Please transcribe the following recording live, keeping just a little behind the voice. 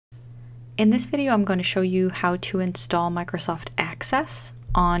In this video, I'm going to show you how to install Microsoft Access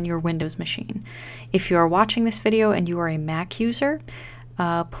on your Windows machine. If you are watching this video and you are a Mac user,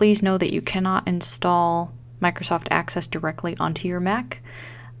 please know that you cannot install Microsoft Access directly onto your Mac.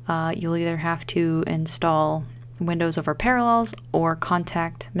 You'll either have to install Windows over Parallels or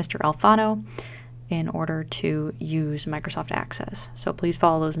contact Mr. Alfano in order to use Microsoft Access. So please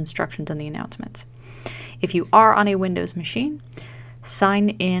follow those instructions in the announcements. If you are on a Windows machine, sign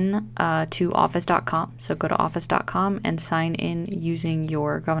in to office.com. So go to office.com and sign in using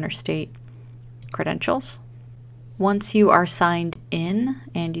your Governor State credentials. Once you are signed in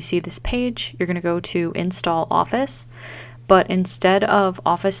and you see this page, you're going to go to Install Office. But instead of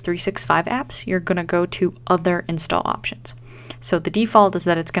Office 365 apps, you're going to go to Other Install Options. So the default is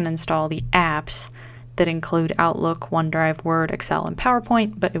that it's going to install the apps that include Outlook, OneDrive, Word, Excel, and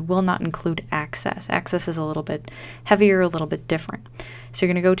PowerPoint, but it will not include Access. Access is a little bit heavier, a little bit different. So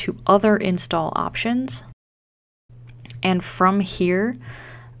you're going to go to Other Install Options, and from here,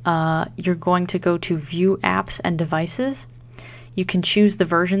 you're going to go to View Apps and Devices. You can choose the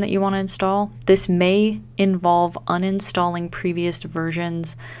version that you want to install. This may involve uninstalling previous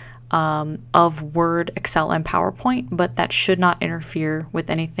versions of Word, Excel, and PowerPoint, but that should not interfere with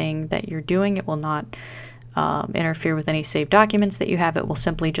anything that you're doing. It will not interfere with any saved documents that you have. It will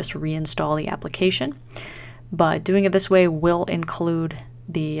simply just reinstall the application. But doing it this way will include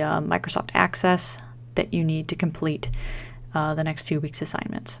the Microsoft Access that you need to complete the next few weeks'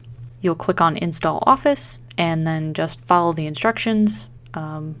 assignments. You'll click on Install Office and then just follow the instructions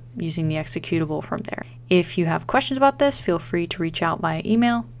using the executable from there. If you have questions about this, feel free to reach out via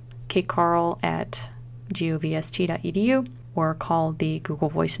email, kcarl@govst.edu, or call the Google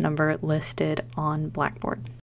Voice number listed on Blackboard.